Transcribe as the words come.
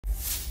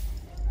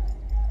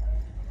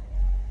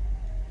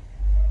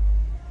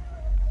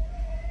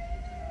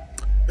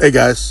Hey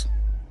guys,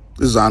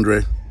 this is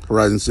Andre,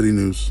 Horizon City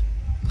News.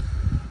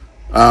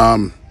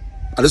 I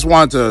just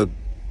wanted to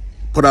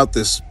put out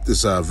this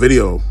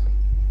video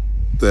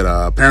that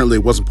apparently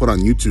wasn't put on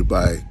YouTube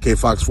by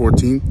KFOX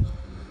 14.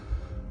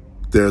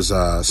 There's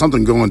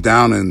something going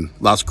down in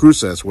Las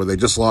Cruces where they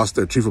just lost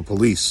their chief of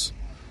police.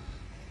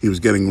 He was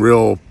getting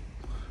real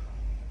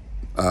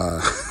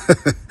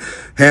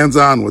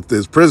hands-on with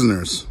his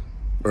prisoners,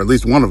 or at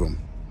least one of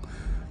them.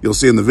 You'll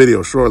see in the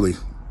video shortly.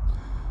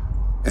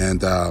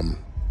 And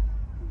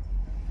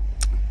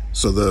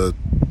so the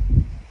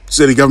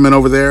city government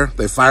over there,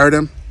 they fired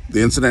him.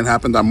 The incident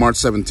happened on March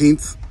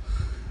 17th.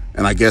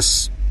 And I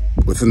guess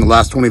within the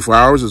last 24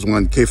 hours is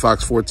when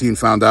KFOX 14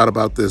 found out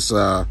about this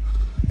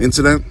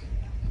incident.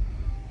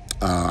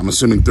 I'm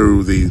assuming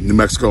through the New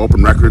Mexico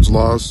open records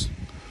laws.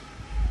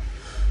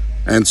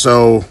 And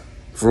so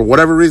for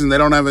whatever reason, they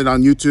don't have it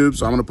on YouTube.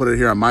 So I'm going to put it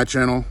here on my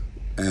channel.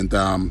 And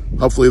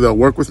hopefully they'll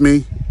work with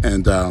me.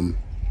 And,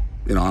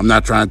 you know, I'm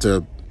not trying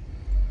to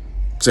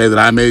say that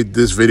I made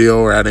this video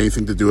or had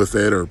anything to do with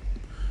it or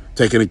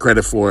take any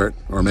credit for it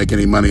or make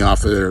any money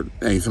off it or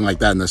anything like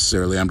that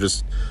necessarily. I'm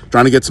just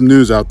trying to get some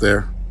news out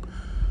there.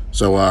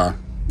 So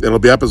it'll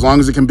be up as long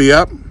as it can be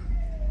up,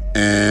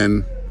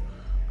 and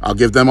I'll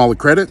give them all the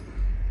credit.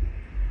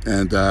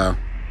 And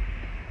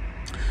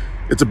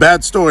it's a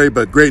bad story,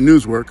 but great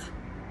news work.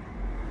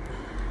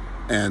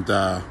 And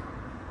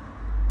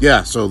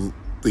yeah, so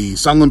the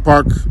Sunland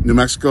Park, New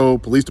Mexico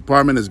Police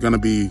Department is going to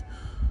be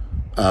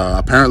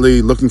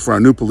apparently looking for a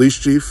new police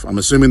chief. I'm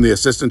assuming the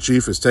assistant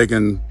chief is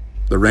taking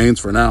the reins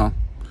for now.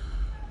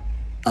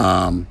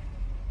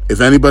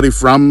 If anybody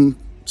from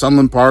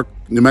Sunland Park,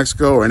 New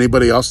Mexico, or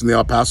anybody else in the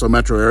El Paso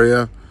metro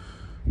area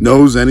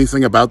knows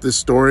anything about this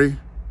story,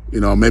 you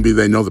know, maybe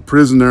they know the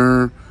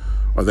prisoner,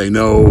 or they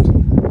know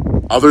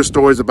other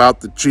stories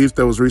about the chief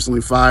that was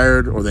recently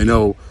fired, or they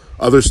know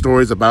other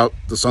stories about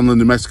the Sunland,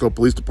 New Mexico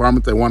Police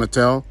Department they want to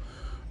tell,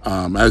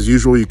 as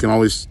usual, you can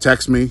always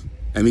text me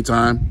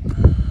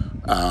anytime.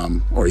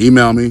 Or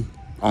email me.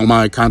 All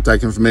my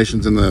contact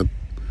information's in the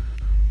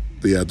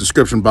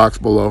description box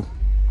below.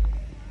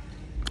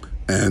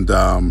 And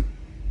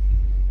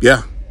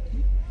yeah,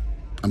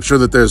 I'm sure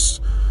that there's,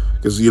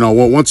 because you know,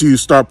 once you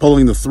start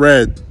pulling the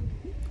thread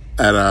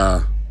at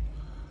a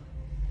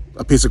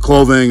piece of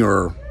clothing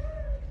or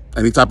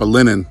any type of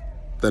linen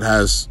that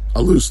has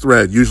a loose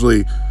thread,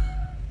 usually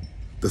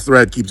the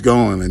thread keeps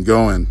going and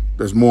going.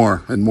 There's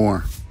more and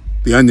more.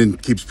 The onion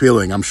keeps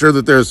peeling. I'm sure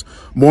that there's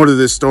more to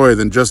this story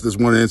than just this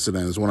one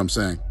incident, is what I'm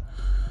saying.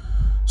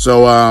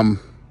 So,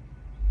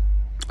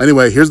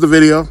 anyway, here's the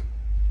video.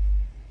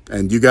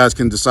 And you guys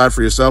can decide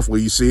for yourself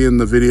what you see in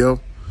the video.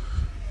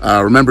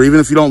 Remember, even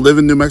if you don't live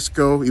in New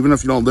Mexico, even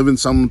if you don't live in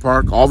Sunland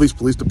Park, all these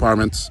police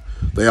departments,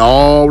 they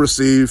all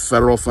receive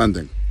federal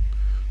funding.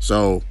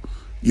 So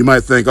you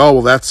might think, oh,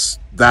 well, that's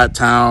that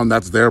town,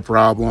 that's their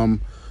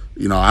problem.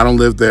 You know, I don't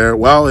live there.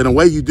 Well, in a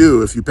way you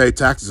do if you pay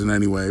taxes in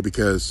any way,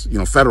 because, you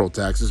know, federal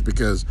taxes,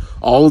 because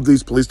all of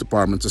these police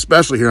departments,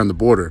 especially here on the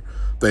border,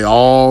 they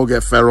all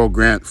get federal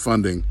grant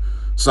funding.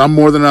 Some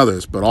more than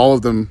others, but all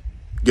of them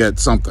get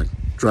something.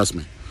 Trust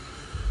me.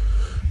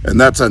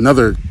 And that's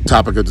another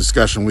topic of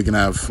discussion we can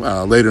have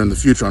later in the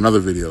future on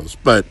other videos.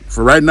 But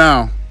for right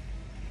now,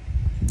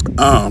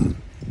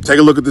 take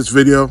a look at this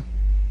video,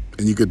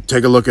 and you could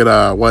take a look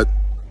at what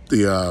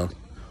the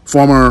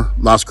former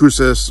Las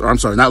Cruces, or I'm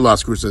sorry, not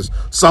Las Cruces,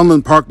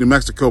 Sunland Park, New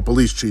Mexico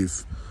police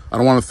chief. I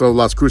don't want to throw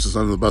Las Cruces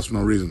under the bus for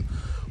no reason.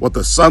 What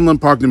the Sunland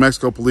Park, New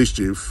Mexico police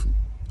chief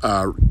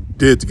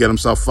did to get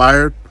himself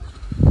fired.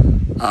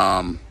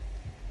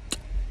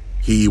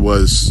 He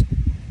was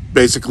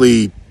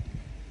basically,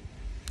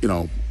 you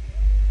know,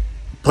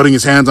 putting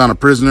his hands on a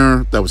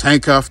prisoner that was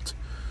handcuffed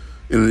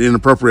in an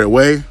inappropriate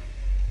way.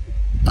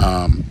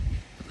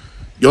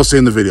 You'll see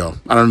in the video.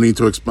 I don't need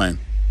to explain.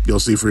 You'll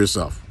see for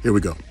yourself. Here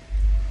we go.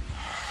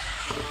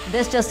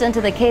 This just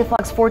into the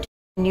KFOX 14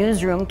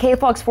 newsroom.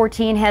 KFOX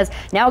 14 has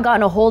now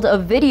gotten a hold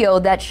of video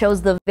that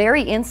shows the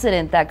very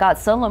incident that got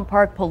Sunland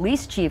Park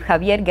Police Chief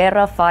Javier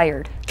Guerra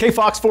fired.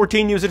 KFOX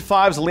 14 News at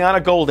 5's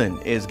Lianna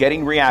Golden is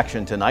getting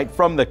reaction tonight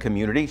from the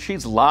community.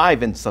 She's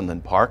live in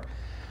Sunland Park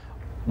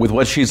with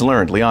what she's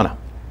learned. Lianna.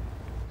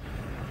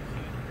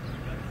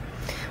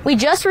 We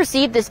just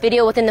received this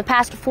video within the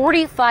past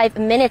 45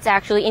 minutes,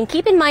 actually. And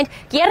keep in mind,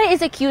 Guerra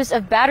is accused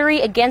of battery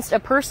against a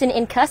person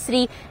in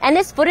custody, and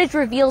this footage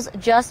reveals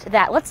just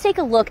that. Let's take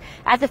a look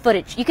at the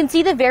footage. You can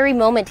see the very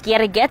moment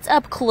Guerra gets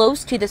up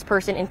close to this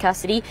person in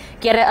custody.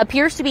 Guerra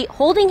appears to be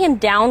holding him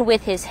down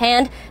with his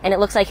hand, and it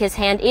looks like his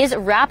hand is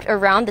wrapped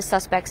around the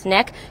suspect's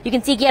neck. You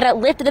can see Guerra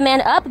lift the man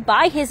up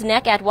by his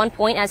neck at one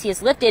point as he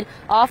is lifted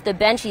off the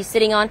bench he's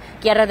sitting on.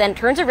 Guerra then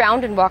turns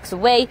around and walks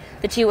away.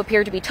 The two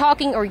appear to be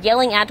talking or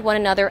yelling at one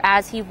another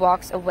as he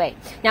walks away.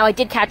 Now, I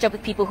did catch up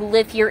with people who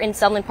live here in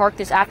Sunland Park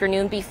this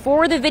afternoon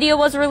before the video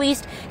was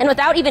released, and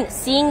without even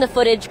seeing the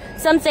footage,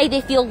 some say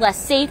they feel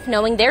less safe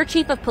knowing their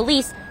chief of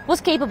police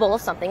was capable of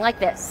something like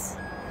this.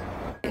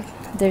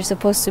 They're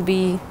supposed to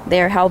be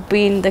there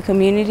helping the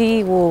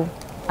community. Well,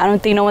 I don't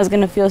think no one's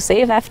gonna feel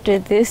safe after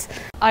this.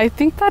 I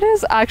think that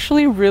is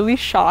actually really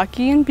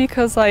shocking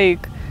because,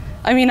 like,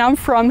 I mean, I'm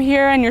from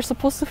here and you're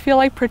supposed to feel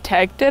like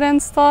protected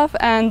and stuff,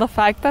 and the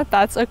fact that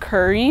that's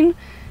occurring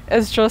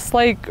is just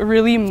like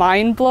really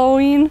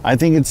mind-blowing. I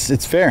think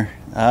it's fair.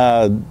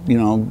 You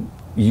know,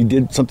 you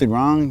did something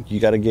wrong,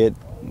 you got to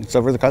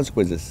suffer the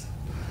consequences.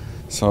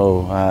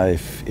 So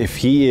if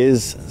he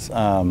is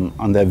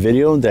on that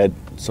video that's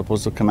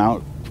supposed to come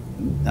out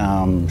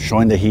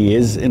showing that he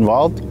is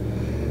involved,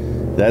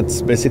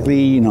 that's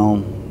basically, you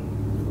know,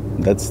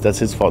 that's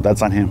his fault.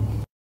 That's on him.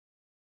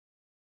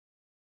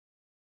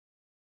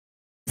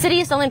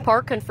 City of Sunland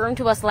Park confirmed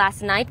to us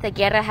last night that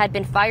Guerra had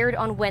been fired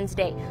on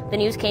Wednesday. The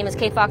news came as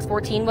KFOX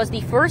 14 was the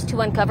first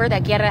to uncover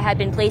that Guerra had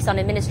been placed on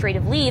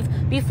administrative leave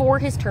before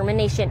his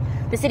termination.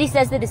 The city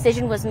says the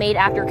decision was made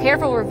after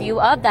careful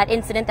review of that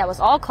incident that was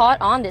all caught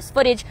on this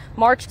footage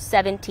March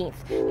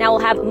 17th. Now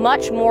we'll have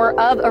much more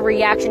of a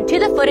reaction to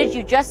the footage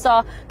you just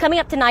saw coming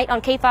up tonight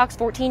on KFOX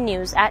 14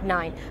 News at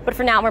 9. But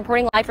for now, I'm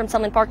reporting live from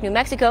Sunland Park, New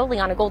Mexico.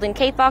 Lianna Golden,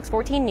 KFOX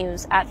 14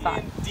 News at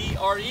 5.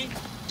 D-R-E?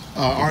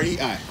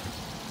 R-E-I.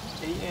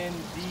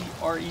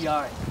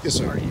 A-N-D-R-E-I. Yes,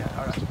 sir. R-E-I,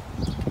 all right.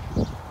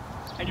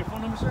 And your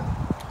phone number, sir?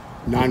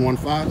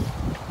 915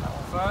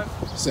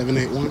 915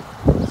 781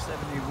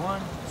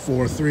 781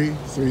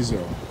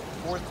 4330.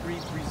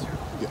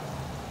 4330. Yeah.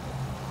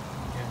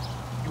 Okay.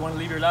 You want to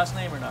leave your last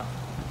name or not?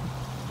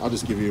 I'll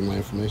just give you my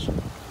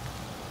information.